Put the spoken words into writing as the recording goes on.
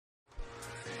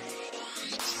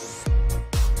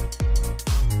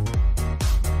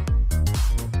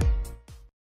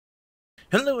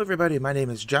Hello everybody, my name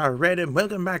is Jared and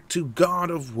welcome back to God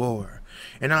of War.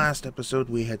 In our last episode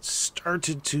we had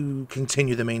started to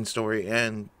continue the main story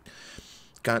and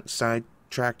got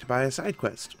sidetracked by a side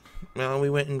quest. Well, we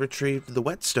went and retrieved the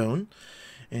whetstone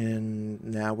and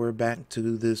now we're back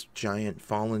to this giant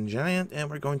fallen giant and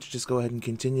we're going to just go ahead and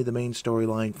continue the main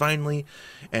storyline finally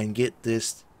and get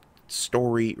this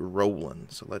story rolling.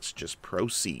 So let's just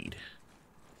proceed.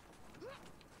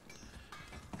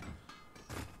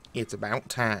 It's about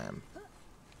time.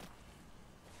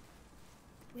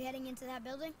 We heading into that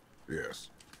building? Yes.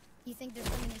 You think there's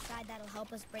something inside that'll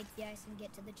help us break the ice and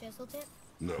get to the chisel tip?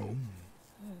 No.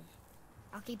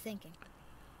 I'll keep thinking.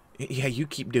 Yeah, you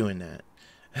keep doing that.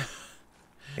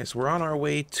 Yes, we're on our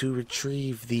way to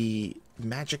retrieve the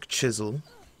magic chisel.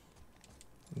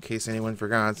 In case anyone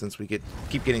forgot, since we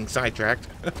keep getting sidetracked.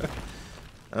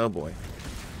 Oh boy.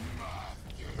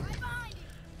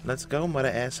 Let's go, mother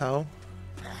asshole.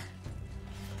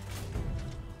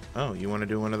 Oh, you want to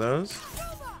do one of those?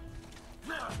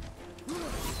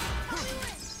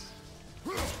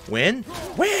 Win?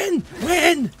 Win!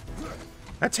 Win!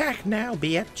 Attack now,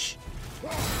 bitch!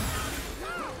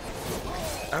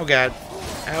 Oh god.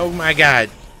 Oh my god.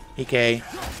 PK.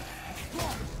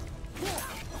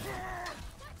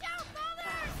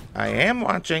 I am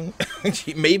watching.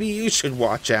 Maybe you should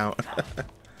watch out.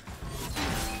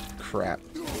 Crap.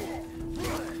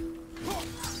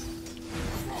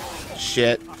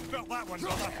 Shit.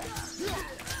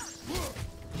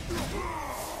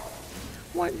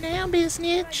 What now,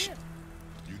 bitch?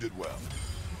 You did well.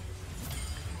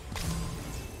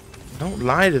 Don't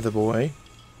lie to the boy.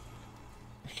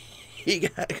 He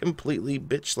got completely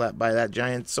bitch slapped by that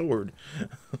giant sword.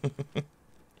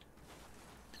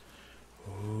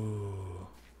 Ooh,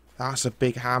 that's a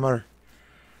big hammer.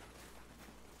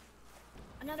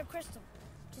 Another crystal.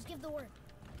 Just give the word.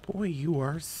 Boy, you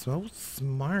are so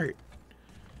smart.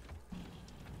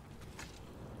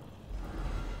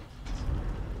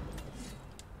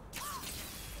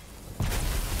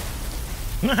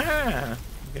 I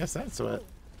guess that's what.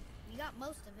 You got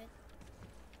most of it.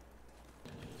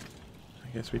 I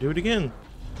guess we do it again.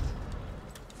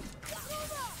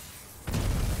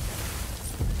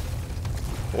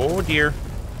 Oh dear.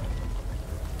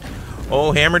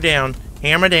 Oh, hammer down.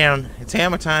 Hammer down. It's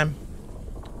hammer time.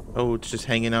 Oh, it's just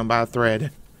hanging on by a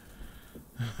thread.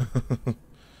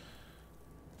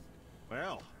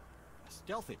 Well, a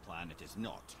stealthy plan it is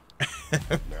not.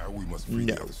 Now we must free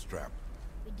the other strap.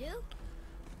 We do?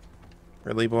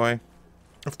 Really, boy?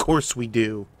 Of course we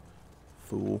do.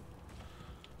 Fool.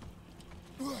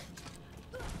 Why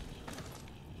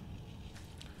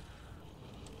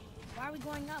are we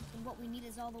going up when what we need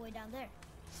is all the way down there?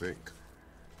 Think.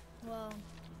 Well,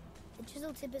 the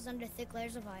chisel tip is under thick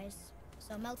layers of ice,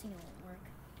 so melting it won't work.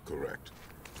 Correct.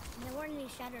 And there weren't any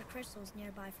shattered crystals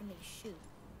nearby for me to shoot,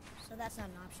 so that's not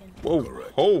an option. Whoa.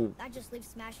 Correct. Oh. That just leaves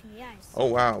smashing the ice. Oh,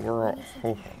 wow. We're all... We need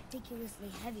Oh, something ridiculously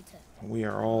heavy to... we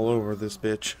are all over this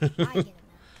bitch. I get it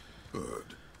now.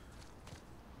 Good.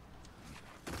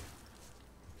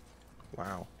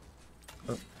 Wow.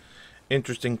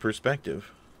 Interesting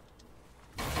perspective.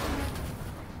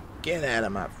 Get out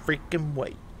of my freaking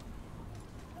way.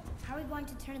 How are we going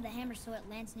to turn the hammer so it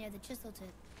lands near the chisel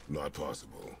tip? Not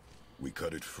possible. We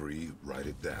cut it free, write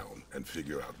it down, and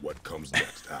figure out what comes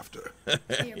next after.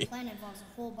 So your plan involves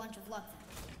a whole bunch of luck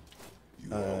then.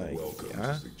 You are welcome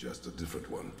yeah. to suggest a different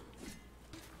one.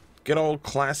 Good old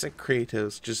classic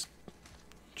Kratos. Just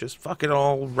fuck it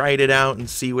all, write it out, and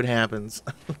see what happens.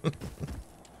 A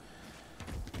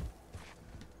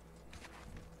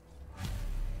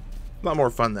lot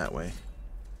more fun that way.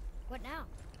 What now?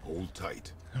 Hold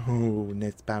tight. Oh, and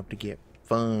it's about to get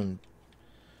fun.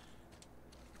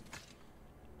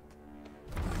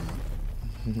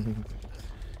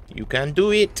 You can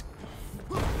do it.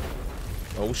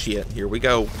 Oh shit, here we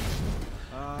go.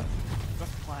 This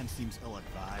plan seems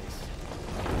ill-advised.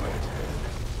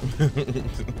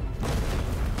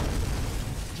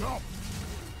 Jump!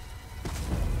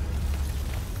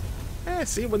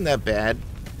 See, it wasn't that bad.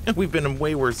 We've been in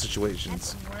way worse That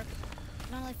situations. didn't work.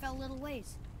 It only fell little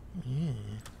ways.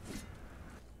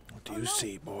 What do you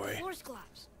see, boy? Force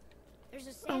collapse. There's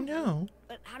a Oh sand. no.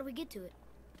 But how do we get to it?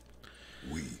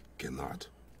 We cannot.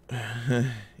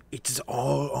 It's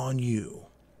all on you.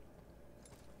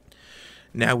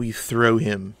 Now we throw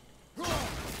him.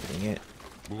 Dang it.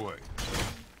 Boy.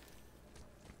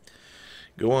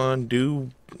 Go on,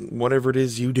 do whatever it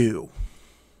is you do.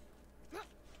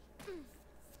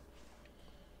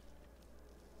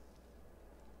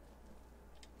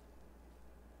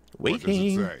 What does it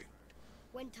Waiting. say?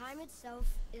 When time itself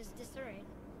is disarrayed,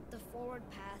 the forward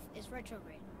path is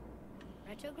retrograde.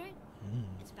 Retrograde?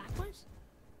 It's backwards?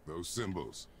 Those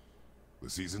symbols. The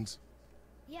seasons?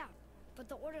 Yeah, but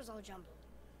the order's all jumbled.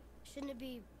 Shouldn't it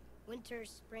be winter,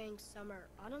 spring, summer,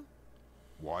 autumn?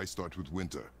 Why start with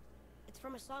winter? It's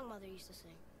from a song Mother used to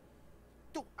sing.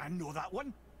 Don't I know that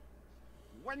one?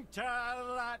 Winter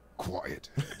that Quiet.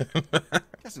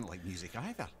 doesn't like music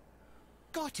either.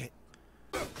 Got it.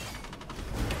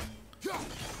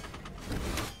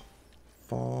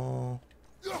 Fall.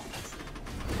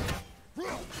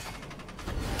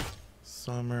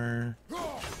 Summer.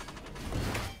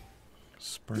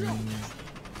 Spring.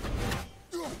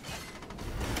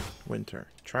 Winter.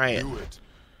 Try it. Do it.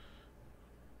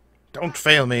 Don't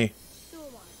fail me. Who am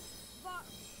I?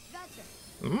 That's it.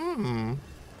 Mmm.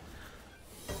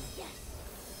 Yes.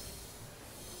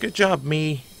 Good job,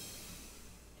 me.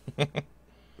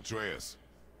 Atreus,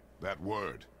 that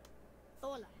word.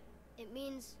 Thola. It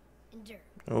means endure.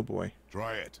 Oh boy.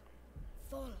 Try it.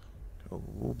 Thola.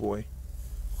 Oh boy.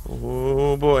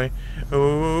 Oh boy.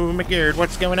 Oh my god,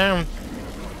 what's going on?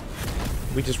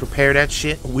 We just repaired that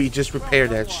shit. We just repaired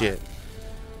that shit.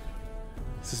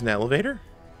 Is this an elevator?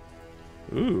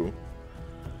 Ooh.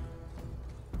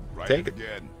 Write Take it it.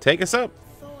 again. Take us up.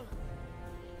 Thola.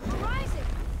 We're rising.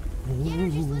 The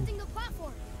energy's lifting the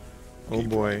platform. Oh Keep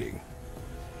boy. writing.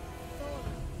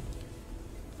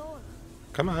 Thola. Thola.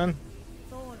 Come on.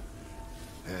 Thola.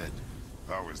 Head.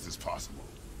 How is this possible?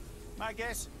 My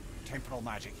guess? Temporal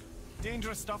magic.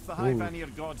 Dangerous stuff the high Ooh. Vanir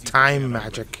gods used to Time play around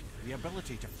magic. with. The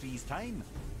ability to freeze time.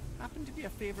 Happened to be a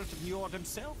favorite of Njord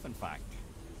himself, in fact.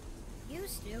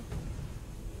 Used to.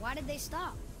 Why did they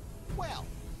stop? Well,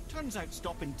 turns out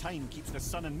stopping time keeps the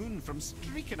sun and moon from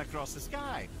streaking across the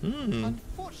sky. Hmm.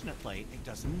 Unfortunately, it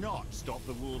does not stop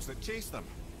the wolves that chase them.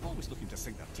 Always looking to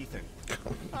sink their teeth in.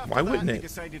 After Why wouldn't that, it? They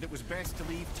decided it was best to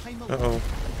leave time alone.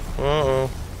 Uh-oh. Uh-oh.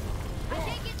 I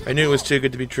can't get to I the knew it was wall. too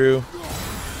good to be true.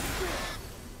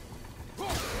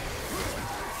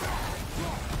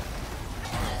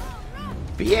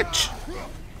 Bitch!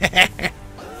 Look,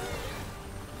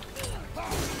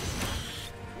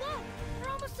 we're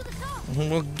almost to the top.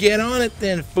 Well, get on it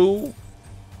then, fool.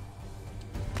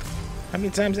 How many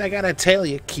times I gotta tell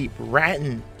you, keep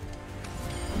writing?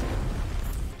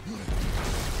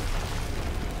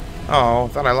 Oh,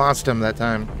 thought I lost him that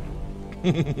time.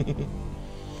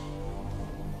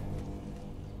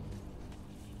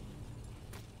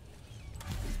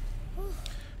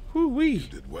 Whoo-wee.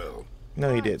 Did well.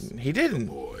 No, he didn't. He didn't.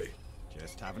 Boy.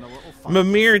 Just having a little fun.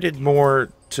 Mimir did more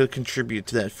to contribute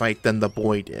to that fight than the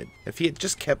boy did. If he had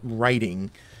just kept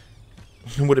writing,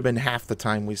 it would have been half the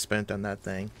time we spent on that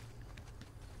thing.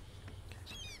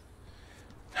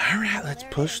 Alright, let's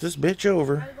There it push is. this bitch How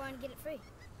over. are we going to get it free?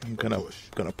 I'm gonna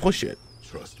Push. push it.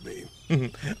 Trust me.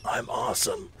 I'm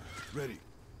awesome. Ready.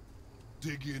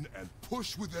 Dig in and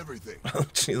push with everything.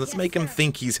 Gee, let's Yes, make him sir.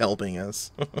 think he's helping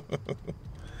us.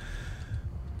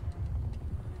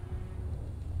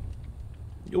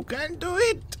 You can do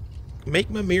it. Make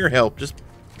Mimir help. Just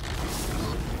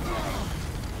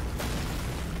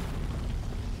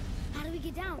How do we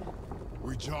get down?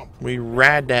 We jump. we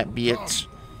ride that bitch.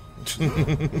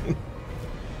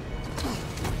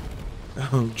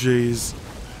 Oh jeez.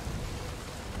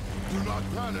 Do not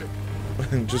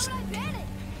panic. Just How did I panic?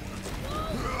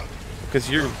 because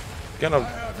you're I gonna.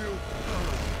 have you.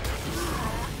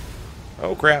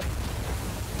 Oh crap.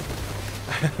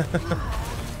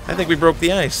 I think we broke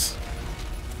the ice.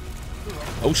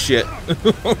 Oh shit.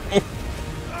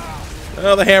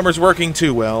 Oh, the hammer's working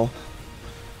too well.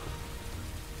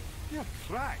 You're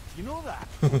cracked, you know that.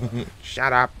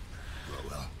 Shut up.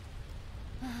 Well.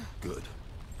 Good.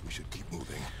 We should keep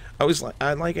moving.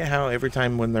 I like it how every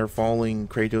time when they're falling,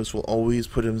 Kratos will always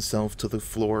put himself to the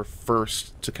floor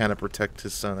first to kind of protect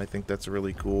his son. I think that's a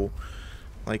really cool,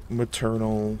 like,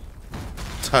 maternal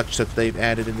touch that they've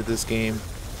added into this game.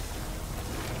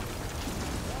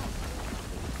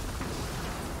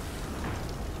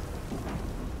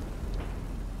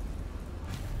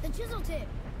 The chisel tip.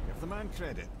 Give the man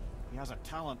credit. He has a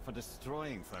talent for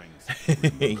destroying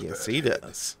things. Yes, he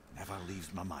does. Never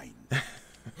leaves my mind.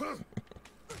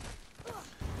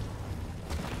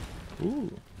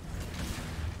 Ooh.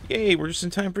 Yay, we're just in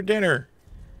time for dinner.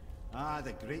 Ah,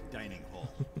 the great dining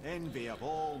hall. Envy of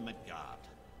all Midgard.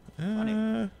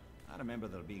 Funny, I remember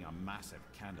there being a massive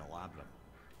candelabrum.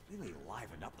 Really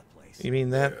livened up the place. You mean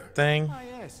that thing? Ah,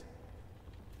 yes.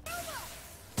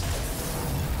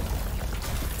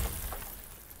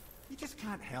 You just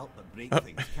can't help but break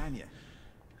things, can you?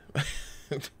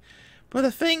 But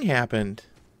a thing happened.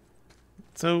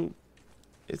 So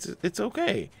it's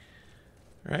okay.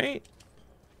 Right?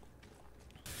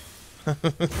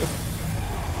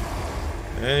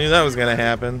 I knew that was gonna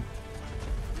happen.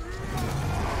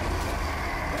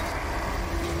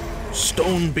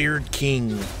 Stonebeard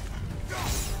King.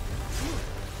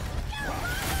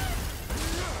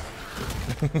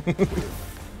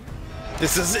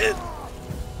 This is it.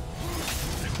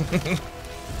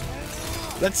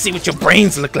 Let's see what your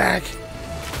brains look like.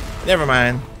 Never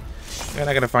mind. We're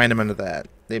not gonna find them under that.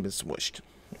 They've been smushed.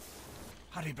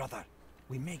 Hurry, brother.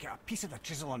 We may get a piece of the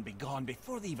chisel and be gone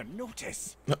before they even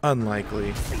notice.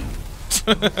 Unlikely.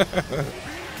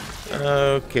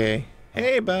 Okay.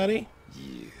 Hey, buddy.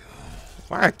 Yeah.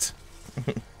 What?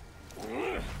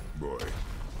 Boy.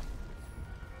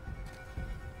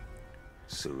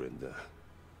 Surrender.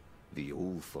 The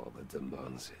All-Father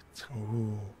demands it.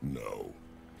 No.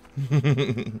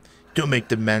 Don't make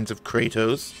demands of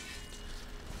Kratos.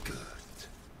 Good.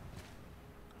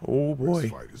 Oh This boy.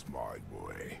 fight is mine,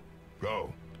 boy.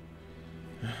 Go.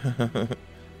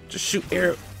 Just shoot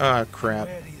arrow. Ah, crap.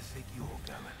 Where do you think you're going?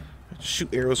 Just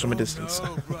shoot arrows from a distance.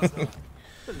 No, brother.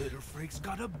 The little freak's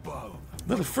got a bow.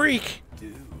 Little freak.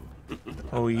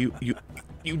 Oh, you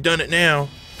done it now.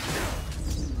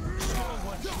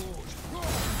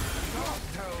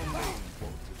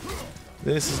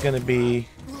 This is gonna be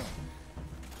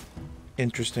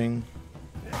interesting.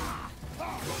 Oh,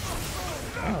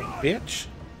 bitch.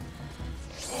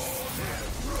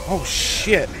 Oh,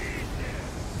 shit.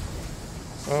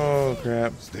 Oh,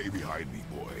 crap. Stay behind me,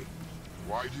 boy.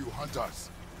 Why do you hunt us?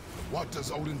 What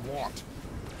does Odin want?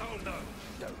 Oh no,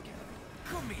 don't get it.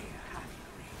 Come here,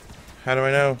 How do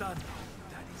I know? Daddy's hand.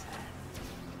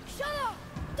 Shut up!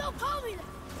 Don't call me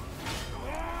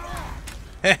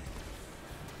that!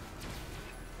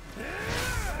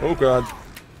 Oh, God.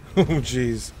 Oh,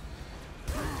 jeez.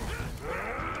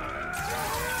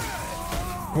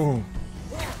 Oh.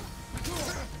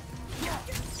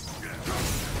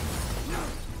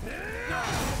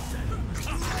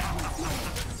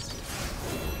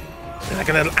 You're like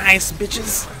a little ice,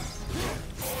 bitches.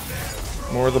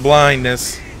 More of the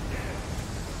blindness. Your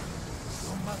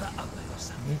mother ugly or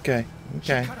something. Okay,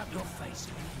 okay. Cut up your face.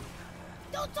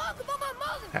 Don't talk about my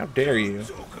mother! How dare you?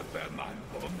 Talk about my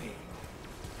mommy.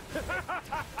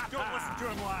 Don't listen to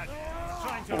him, lad. He's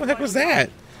trying to What the heck was that?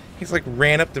 He's like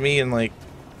ran up to me and like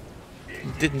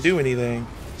didn't do anything.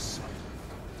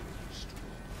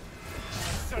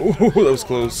 Ooh, that was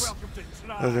close.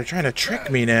 Oh, they're trying to trick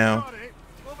me now.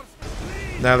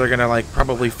 Now they're gonna like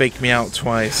probably fake me out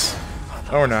twice.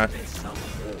 Or not.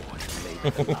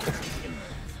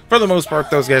 For the most part,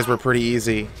 those guys were pretty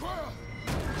easy.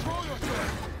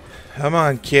 Come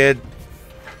on, kid.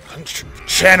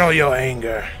 Channel your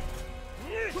anger.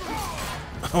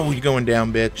 Oh, you going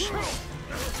down, bitch.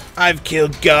 I've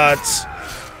killed gods.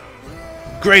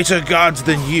 Greater gods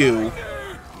than you.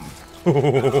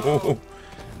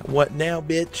 What now,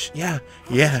 bitch? Yeah,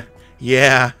 yeah,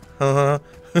 yeah. Uh-huh.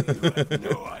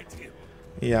 No idea.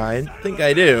 Yeah, I think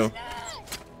I do.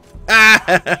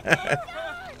 Ah!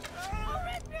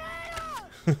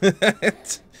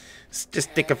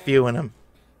 Just stick a few in them.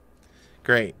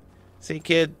 Great. See,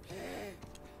 kid?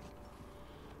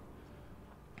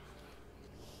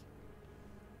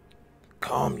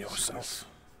 Calm yourself.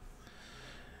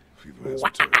 Fever has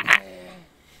returned.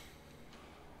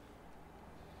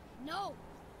 No!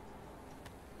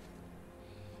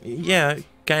 Yeah,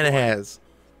 kind of has.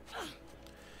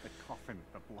 The coffin,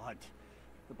 the blood.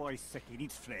 The boy's sick, he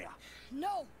needs Freya.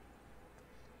 No!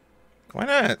 Why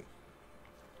not?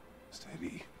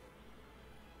 Steady.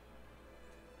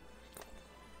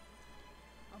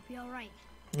 I'll be alright.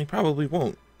 He probably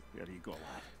won't. There you go, lad.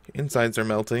 Insides are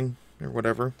melting, or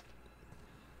whatever.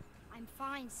 I'm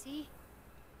fine, see?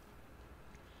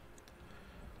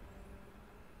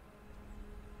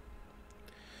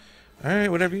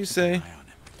 Alright, whatever you say. Eye on him.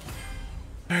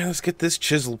 Alright, let's get this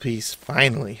chisel piece,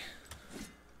 finally.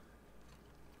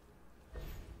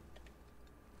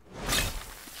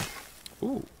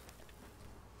 Ooh.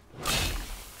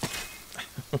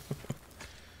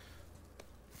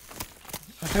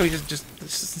 I thought he just this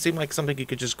doesn't seem like something you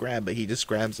could just grab, but he just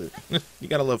grabs it. You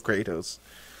gotta love Kratos.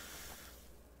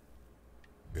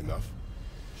 Enough.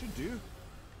 Should do.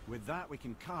 With that, we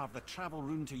can carve the travel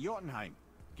rune to Jotunheim.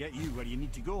 Get you where you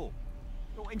need to go.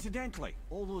 Oh, incidentally,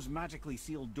 all those magically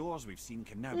sealed doors we've seen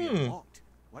can now be unlocked.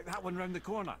 Like that one round the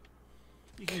corner.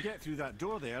 You can get through that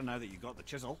door there now that you've got the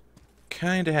chisel.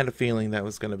 Kinda had a feeling that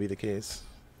was gonna be the case.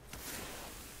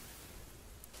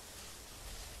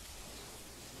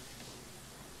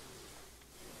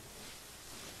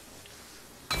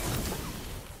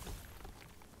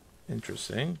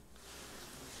 Interesting.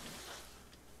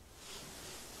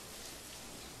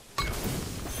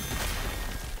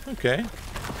 Okay.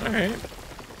 Alright.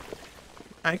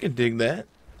 I can dig that.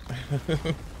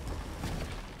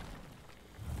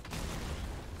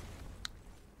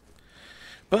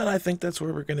 But I think that's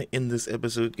where we're going to end this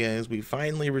episode, guys. We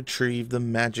finally retrieved the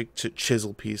magic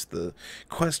chisel piece, the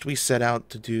quest we set out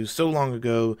to do so long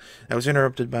ago. I was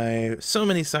interrupted by so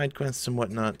many side quests and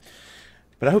whatnot.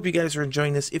 But I hope you guys are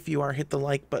enjoying this. If you are, hit the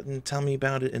like button. Tell me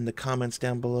about it in the comments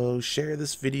down below. Share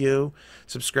this video.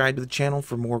 Subscribe to the channel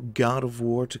for more God of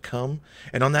War to come.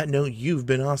 And on that note, you've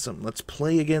been awesome. Let's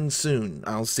play again soon.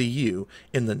 I'll see you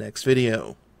in the next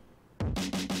video.